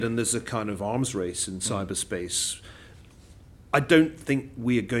And there's a kind of arms race in cyberspace. I don't think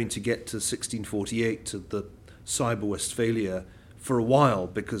we are going to get to 1648, to the Cyber Westphalia, for a while,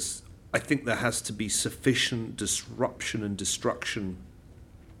 because I think there has to be sufficient disruption and destruction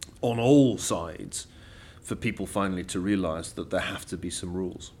on all sides for people finally to realize that there have to be some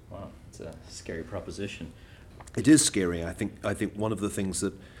rules. Wow, it's a scary proposition. It is scary. I think one of the things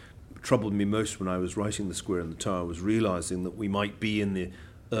that troubled me most when I was writing The Square and the Tower was realizing that we might be in the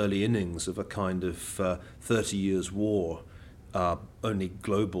early innings of a kind of 30 years war, only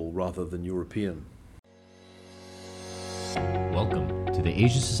global rather than European. Welcome to the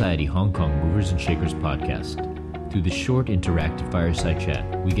Asia Society Hong Kong Movers and Shakers podcast. Through this short interactive fireside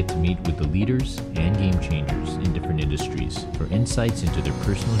chat, we get to meet with the leaders and game changers in different industries for insights into their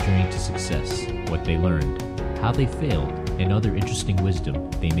personal journey to success, what they learned, how they failed, and other interesting wisdom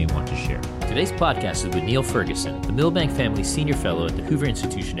they may want to share. Today's podcast is with Niall Ferguson, the Milbank Family Senior Fellow at the Hoover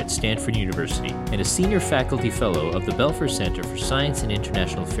Institution at Stanford University, and a Senior Faculty Fellow of the Belfer Center for Science and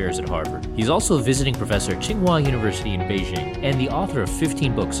International Affairs at Harvard. He's also a visiting professor at Tsinghua University in Beijing, and the author of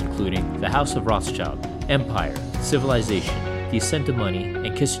 15 books including The House of Rothschild, Empire, Civilization, The Ascent of Money,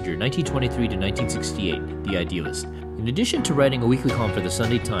 and Kissinger, 1923 to 1968, The Idealist. In addition to writing a weekly column for the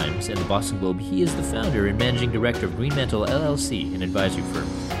Sunday Times and the Boston Globe, he is the founder and managing director of Greenmantle LLC, an advisory firm.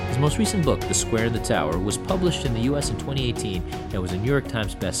 His most recent book, The Square and the Tower, was published in the U.S. in 2018 and was a New York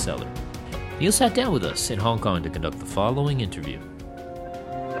Times bestseller. Neil sat down with us in Hong Kong to conduct the following interview.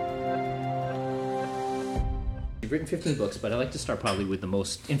 You've written 15 books, but I'd like to start probably with the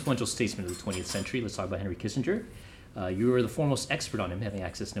most influential statesman of the 20th century. Let's talk about Henry Kissinger. You were the foremost expert on him, having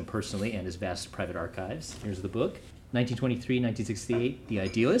access to him personally and his vast private archives. Here's the book. 1923, 1968, The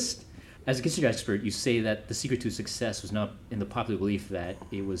Idealist. As a Kissinger expert, you say that the secret to his success was not in the popular belief that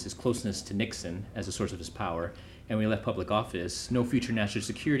it was his closeness to Nixon as a source of his power, and when he left public office, no future national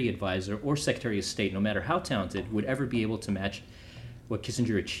security advisor or secretary of state, no matter how talented, would ever be able to match what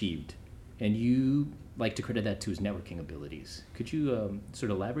Kissinger achieved. And you like to credit that to his networking abilities. Could you sort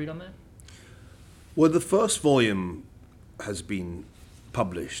of elaborate on that? Well, the first volume has been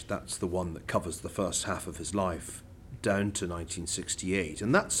published. That's the one that covers the first half of his life, down to 1968.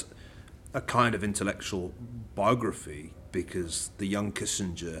 And that's a kind of intellectual biography, because the young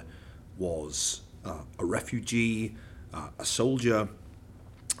Kissinger was a refugee, a soldier,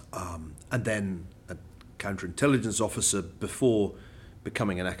 and then a counterintelligence officer before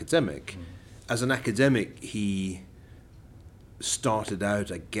becoming an academic. As an academic, he started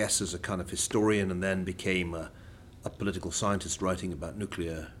out, I guess, as a kind of historian and then became a political scientist writing about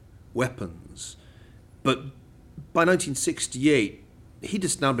nuclear weapons. But by 1968, he'd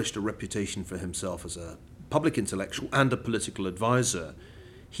established a reputation for himself as a public intellectual and a political advisor.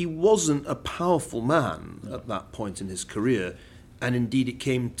 He wasn't a powerful man at that point in his career, and indeed it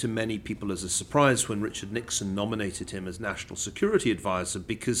came to many people as a surprise when Richard Nixon nominated him as National Security Advisor,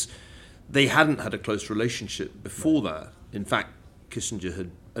 because they hadn't had a close relationship before that. In fact, Kissinger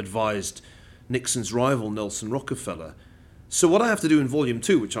had advised Nixon's rival, Nelson Rockefeller. So what I have to do in Volume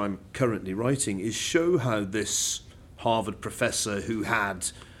 2, which I'm currently writing, is show how this Harvard professor who had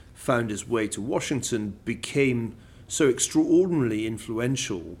found his way to Washington became so extraordinarily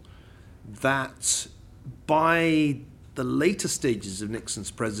influential that by the later stages of Nixon's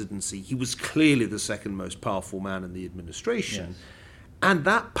presidency, he was clearly the second most powerful man in the administration. Yes. And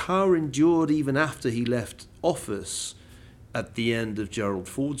that power endured even after he left office at the end of Gerald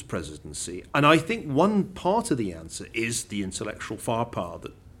Ford's presidency. And I think one part of the answer is the intellectual firepower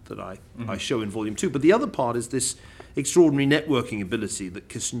that I show in Volume 2. But the other part is this extraordinary networking ability that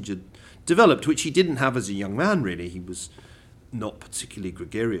Kissinger developed, which he didn't have as a young man, really. He was not particularly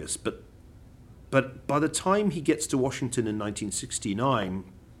gregarious. But by the time he gets to Washington in 1969,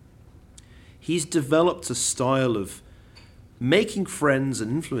 he's developed a style of making friends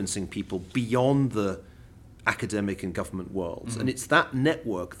and influencing people beyond the academic and government worlds. And it's that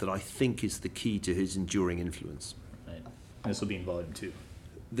network that I think is the key to his enduring influence. Right. And this will be in Volume 2.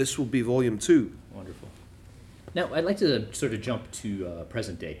 This will be Volume 2. Wonderful. Now, I'd like to sort of jump to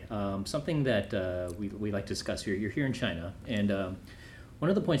present day, something that we like to discuss here. You're here in China, and one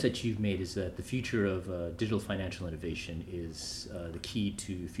of the points that you've made is that the future of digital financial innovation is the key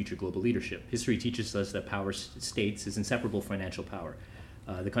to future global leadership. History teaches us that power states is inseparable from financial power.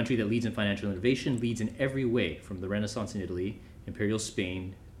 The country that leads in financial innovation leads in every way, from the Renaissance in Italy, Imperial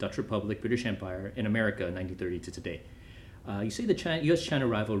Spain, Dutch Republic, British Empire, and America in 1930 to today. You say the U.S.-China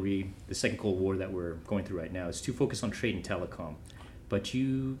rivalry, the Second Cold War that we're going through right now, is too focused on trade and telecom. But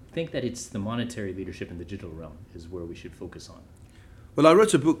you think that it's the monetary leadership in the digital realm is where we should focus on. Well, I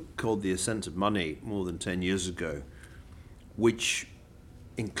wrote a book called The Ascent of Money more than 10 years ago, which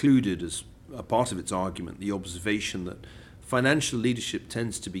included as a part of its argument the observation that financial leadership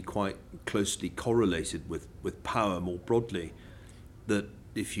tends to be quite closely correlated with power more broadly. That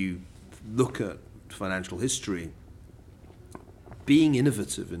if you look at financial history, being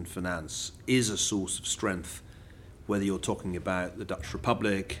innovative in finance is a source of strength, whether you're talking about the Dutch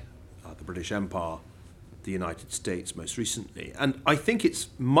Republic, the British Empire, the United States most recently. And I think it's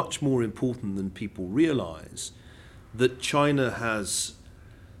much more important than people realize that China has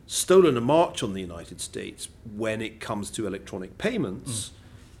stolen a march on the United States when it comes to electronic payments.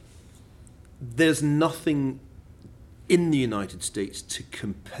 There's nothing in the United States to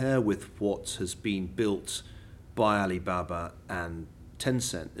compare with what has been built by Alibaba and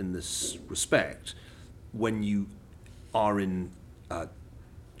Tencent in this respect. When you are in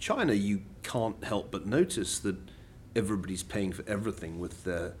China, you can't help but notice that everybody's paying for everything with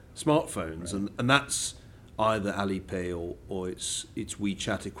their smartphones, right. and that's either Alipay or its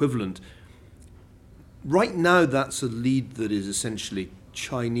WeChat equivalent. Right now, that's a lead that is essentially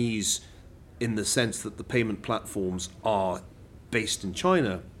Chinese in the sense that the payment platforms are based in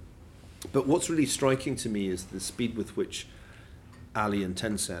China. But what's really striking to me is the speed with which Ali and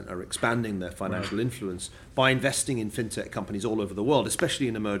Tencent are expanding their financial influence by investing in fintech companies all over the world, especially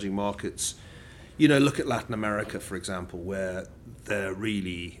in emerging markets. You know, look at Latin America, for example, where they're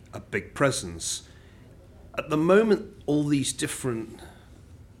really a big presence. At the moment, all these different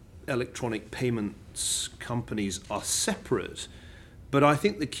electronic payments companies are separate, but I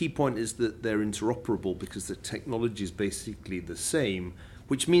think the key point is that they're interoperable because the technology is basically the same,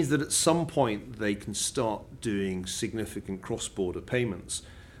 which means that at some point they can start doing significant cross-border payments.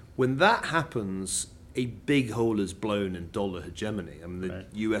 When that happens, a big hole is blown in dollar hegemony. I mean, the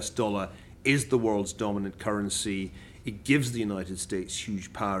US dollar is the world's dominant currency. It gives the United States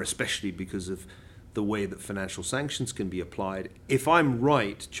huge power, especially because of the way that financial sanctions can be applied. If I'm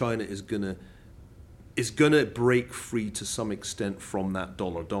right, China is gonna break free to some extent from that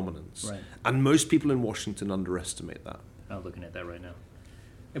dollar dominance. Right. And most people in Washington underestimate that. I'm looking at that right now.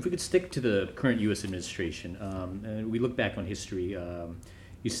 If we could stick to the current U.S. administration, and we look back on history,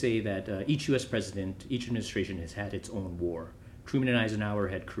 you say that each U.S. president, each administration has had its own war. Truman and Eisenhower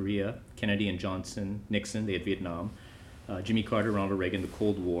had Korea, Kennedy and Nixon, they had Vietnam, Jimmy Carter, Ronald Reagan, the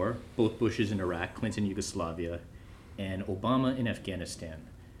Cold War, both Bushes in Iraq, Clinton, Yugoslavia, and Obama in Afghanistan.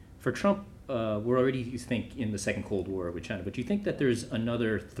 For Trump, we're already, you think, in the second Cold War with China, but do you think that there's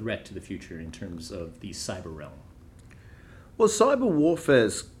another threat to the future in terms of the cyber realm? Well, cyber warfare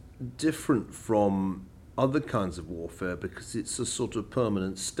is different from other kinds of warfare because it's a sort of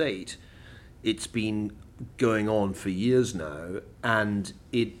permanent state. It's been going on for years now, and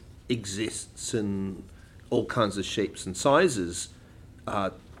it exists in all kinds of shapes and sizes.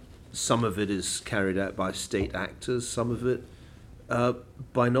 Some of it is carried out by state actors, some of it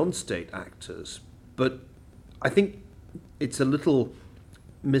by non-state actors. But I think it's a little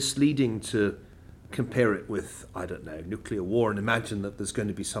misleading to compare it with, I don't know, nuclear war and imagine that there's going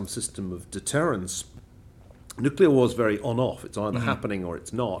to be some system of deterrence. Nuclear war is very on-off. It's either happening or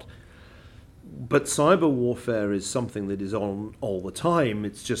it's not. But cyber warfare is something that is on all the time.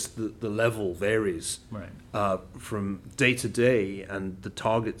 It's just that the level varies from day to day, and the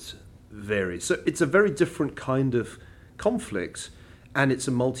targets vary. So it's a very different kind of conflict, and it's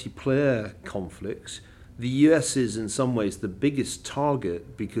a multiplayer conflict. The US is in some ways the biggest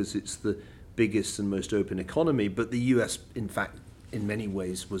target because it's the biggest and most open economy, but the US, in fact, in many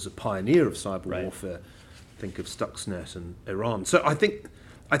ways was a pioneer of cyber warfare. Think of Stuxnet and Iran. So I think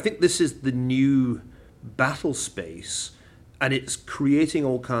this is the new battle space, and it's creating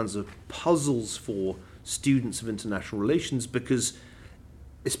all kinds of puzzles for students of international relations because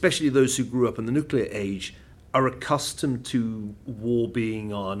especially those who grew up in the nuclear age are accustomed to war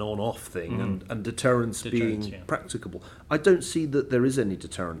being an on-off thing and deterrence being practicable. I don't see that there is any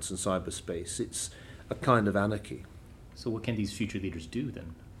deterrence in cyberspace. It's a kind of anarchy. So what can these future leaders do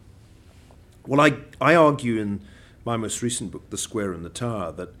then? Well, I argue in my most recent book, The Square and the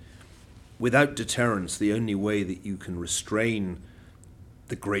Tower, that without deterrence, the only way that you can restrain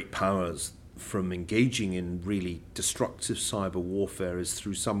the great powers from engaging in really destructive cyber warfare is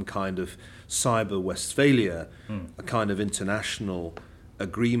through some kind of cyber Westphalia, a kind of international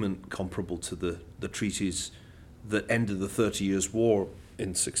agreement comparable to the treaties that ended the 30 Years' War in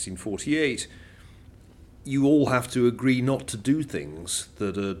 1648. You all have to agree not to do things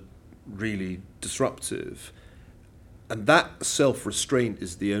that are really disruptive. And that self-restraint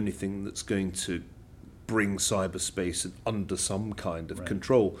is the only thing that's going to bring cyberspace under some kind of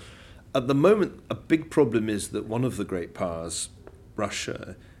control. At the moment, a big problem is that one of the great powers,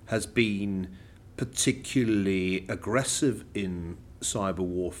 Russia, has been particularly aggressive in cyber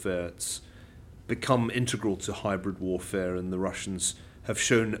warfare. It's become integral to hybrid warfare, and the Russians have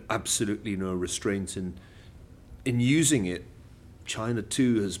shown absolutely no restraint in using it. China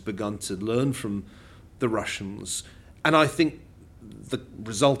too has begun to learn from the Russians, and I think the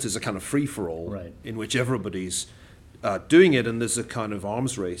result is a kind of free-for-all, right, in which everybody's doing it, and there's a kind of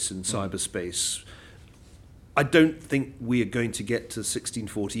arms race in cyberspace. I don't think we are going to get to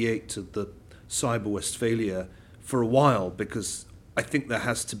 1648, to the Cyber Westphalia, for a while, because I think there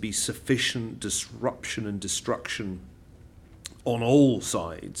has to be sufficient disruption and destruction on all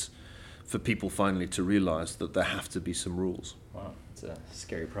sides for people finally to realize that there have to be some rules. Wow, it's a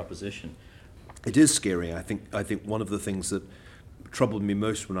scary proposition. It is scary. I think one of the things that troubled me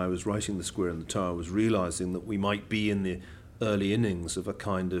most when I was writing The Square and the Tower was realizing that we might be in the early innings of a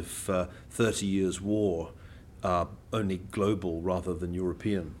kind of 30 years war, only global rather than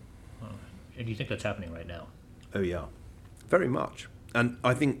European. And do you think that's happening right now? Oh yeah, very much. And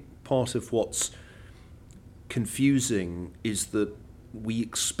I think part of what's confusing is that we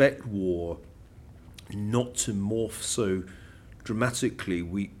expect war not to morph so dramatically.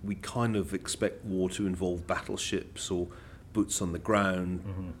 We kind of expect war to involve battleships or boots on the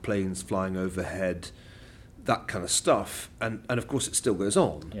ground, planes flying overhead, that kind of stuff. And of course it still goes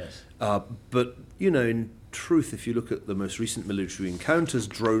on. Yes. But, in truth, if you look at the most recent military encounters,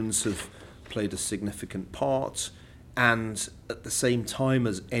 drones have played a significant part. And at the same time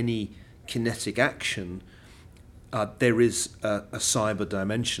as any kinetic action, there is a cyber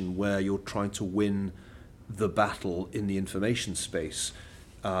dimension where you're trying to win the battle in the information space.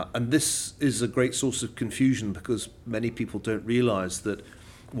 And this is a great source of confusion because many people don't realize that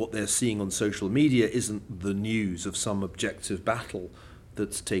what they're seeing on social media isn't the news of some objective battle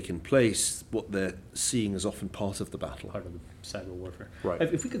that's taken place. What they're seeing is often part of the battle. Part of the cyber warfare. Right.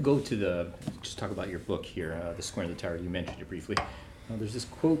 If we could go to just talk about your book here, The Square and the Tower. You mentioned it briefly. There's this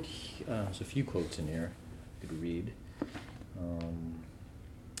quote, there's a few quotes in here you could read.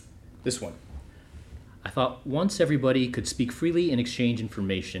 This one. I thought once everybody could speak freely and exchange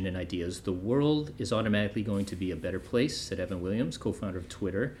information and ideas, the world is automatically going to be a better place, said Evan Williams, co-founder of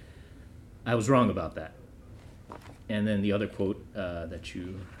Twitter. I was wrong about that. And then the other quote that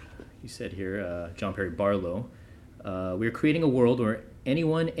you said here, John Perry Barlow, we are creating a world where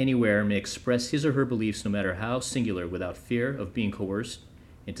anyone, anywhere may express his or her beliefs no matter how singular without fear of being coerced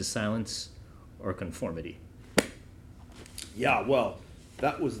into silence or conformity. Yeah, well,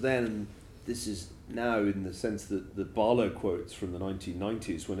 that was then. This is now in the sense that the Barlow quotes from the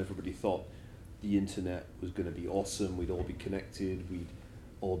 1990s when everybody thought the internet was going to be awesome, we'd all be connected, we'd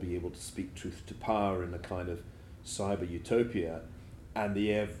all be able to speak truth to power in a kind of cyber utopia. And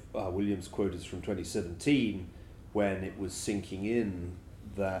the Ev Williams quote is from 2017 when it was sinking in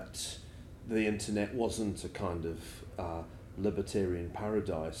that the internet wasn't a kind of libertarian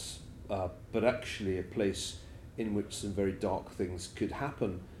paradise, but actually a place in which some very dark things could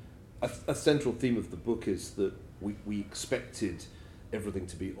happen. A central theme of the book is that we expected everything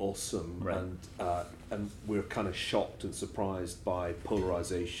to be awesome, right, and we're kind of shocked and surprised by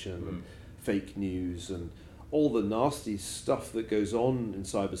polarization and fake news and all the nasty stuff that goes on in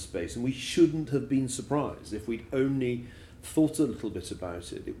cyberspace. And we shouldn't have been surprised if we'd only thought a little bit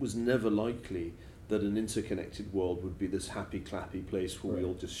about it. It was never likely that an interconnected world would be this happy, clappy place where we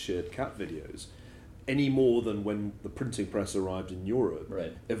all just shared cat videos. Any more than when the printing press arrived in Europe,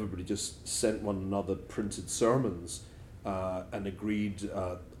 right, everybody just sent one another printed sermons and agreed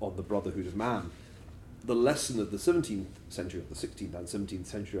on the brotherhood of man. The lesson of the 17th century, of the 16th and 17th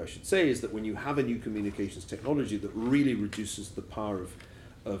century, I should say, is that when you have a new communications technology that really reduces the power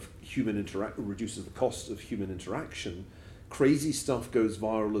of human interaction, reduces the cost of human interaction, crazy stuff goes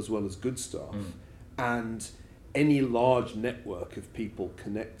viral as well as good stuff. And any large network of people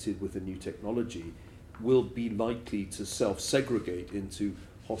connected with a new technology will be likely to self-segregate into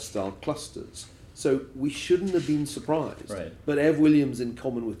hostile clusters. So we shouldn't have been surprised. Right. But Ev Williams, in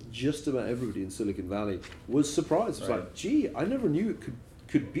common with just about everybody in Silicon Valley, was surprised. It was like, gee, I never knew it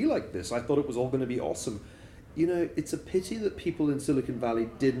could be like this. I thought it was all going to be awesome. It's a pity that people in Silicon Valley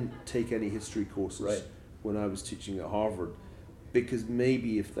didn't take any history courses when I was teaching at Harvard, because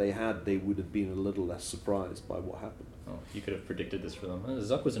maybe if they had, they would have been a little less surprised by what happened. Oh, you could have predicted this for them.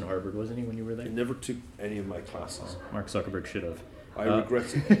 Zuck was in Harvard, wasn't he, when you were there? I never took any of my classes. Mark Zuckerberg should have. I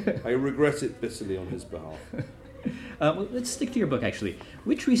regret it. I regret it bitterly on his behalf. Well, let's stick to your book, actually.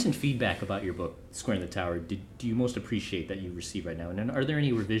 Which recent feedback about your book, Square and the Tower, do you most appreciate that you receive right now? And are there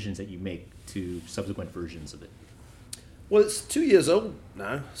any revisions that you make to subsequent versions of it? Well, it's 2 years old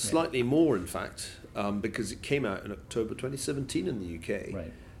now, slightly more, in fact, because it came out in October 2017 in the UK.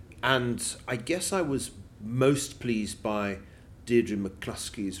 Right. And I guess I was most pleased by Deirdre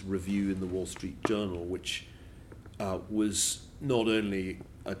McCluskey's review in the Wall Street Journal, which was not only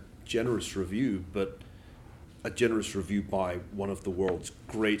a generous review, but a generous review by one of the world's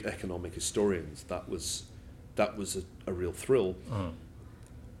great economic historians. That was a real thrill.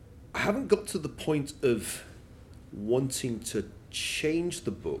 I haven't got to the point of wanting to change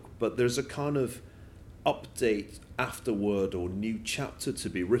the book, but there's a kind of update afterword or new chapter to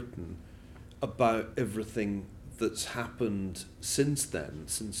be written about everything that's happened since then,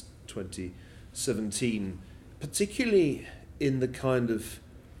 since 2017, particularly in the kind of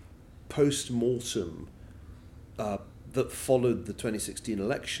post-mortem that followed the 2016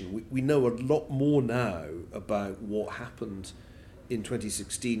 election. We know a lot more now about what happened in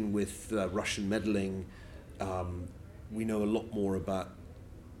 2016 with Russian meddling. We know a lot more about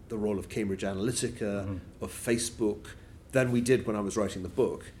the role of Cambridge Analytica, of Facebook, than we did when I was writing the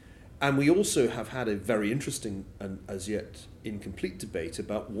book. And we also have had a very interesting and as yet incomplete debate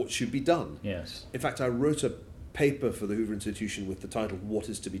about what should be done. Yes. In fact, I wrote a paper for the Hoover Institution with the title, What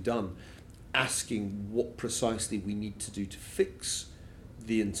is to be Done?, asking what precisely we need to do to fix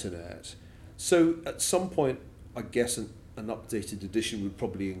the internet. So at some point, I guess an updated edition would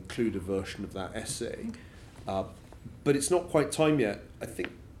probably include a version of that essay. But it's not quite time yet. I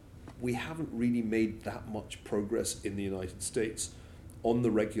think we haven't really made that much progress in the United States on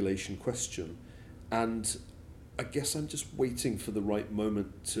the regulation question. And I guess I'm just waiting for the right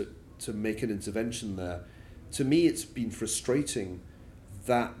moment to make an intervention there. To me, it's been frustrating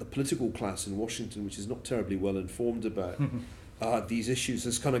that the political class in Washington, which is not terribly well informed about these issues,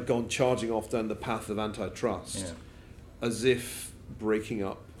 has kind of gone charging off down the path of antitrust, as if breaking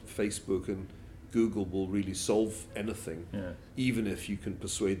up Facebook and Google will really solve anything, even if you can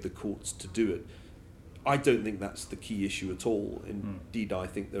persuade the courts to do it. I don't think that's the key issue at all. Indeed, I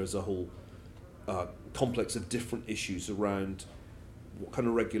think there's a whole complex of different issues around what kind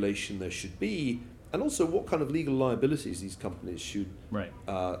of regulation there should be, and also what kind of legal liabilities these companies should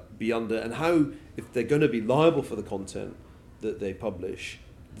be under, and how, if they're going to be liable for the content that they publish,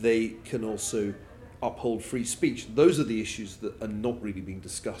 they can also uphold free speech. Those are the issues that are not really being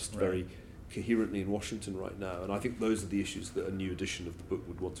discussed very coherently in Washington right now, and I think those are the issues that a new edition of the book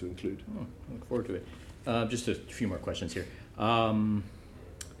would want to include. I look forward to it. Just a few more questions here.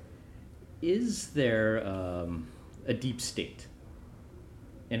 Is there a deep state?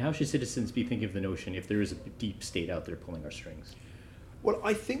 And how should citizens be thinking of the notion if there is a deep state out there pulling our strings? Well,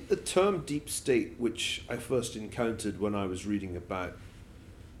 I think the term deep state, which I first encountered when I was reading about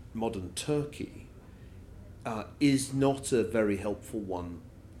modern Turkey, is not a very helpful one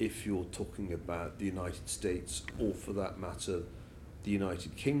if you're talking about the United States, or for that matter, the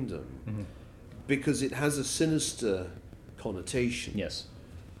United Kingdom, because it has a sinister connotation. Yes.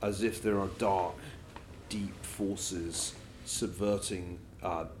 As if there are dark, deep forces subverting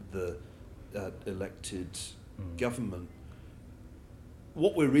the elected government.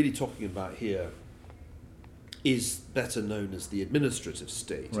 What we're really talking about here is better known as the administrative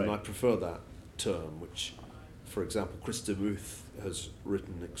state, and I prefer that term, which, for example, Christa Muth has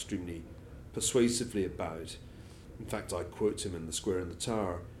written extremely persuasively about. In fact, I quote him in The Square and the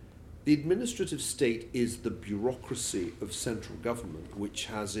Tower. The administrative state is the bureaucracy of central government, which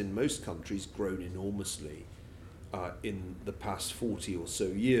has in most countries grown enormously in the past 40 or so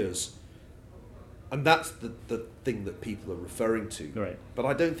years. And that's the thing that people are referring to. Right. But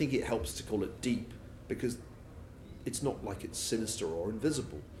I don't think it helps to call it deep, because it's not like it's sinister or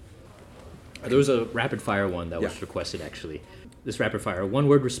invisible. There was a rapid fire one that was requested, actually. This rapid fire,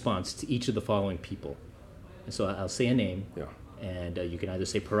 one-word response to each of the following people. And so I'll say a name, and you can either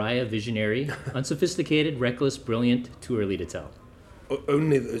say pariah, visionary, unsophisticated, reckless, brilliant, too early to tell.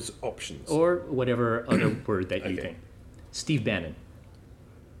 Only those options. Or whatever other word that you think. Steve Bannon.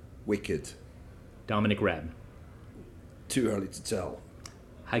 Wicked. Dominic Raab. Too early to tell.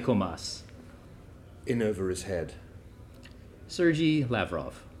 Heiko Maas. In over his head. Sergei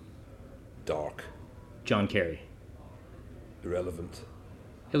Lavrov. Dark. John Kerry. Irrelevant.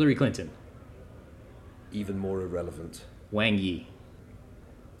 Hillary Clinton. Even more irrelevant. Wang Yi.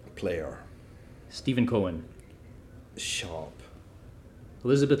 Player. Stephen Cohen. Sharp.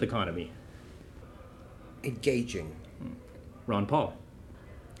 Elizabeth Economy. Engaging. Ron Paul.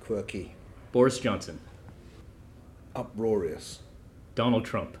 Quirky. Boris Johnson. Uproarious. Donald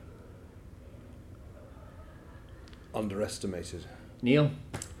Trump. Underestimated. Neil,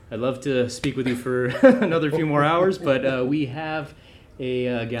 I'd love to speak with you for another few more hours, but we have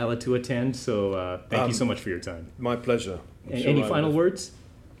a gala to attend, so thank you so much for your time. My pleasure. Any final words?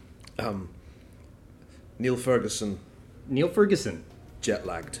 Neil Ferguson. Neil Ferguson. Jet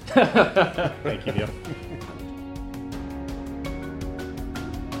lagged. Thank you, Neil.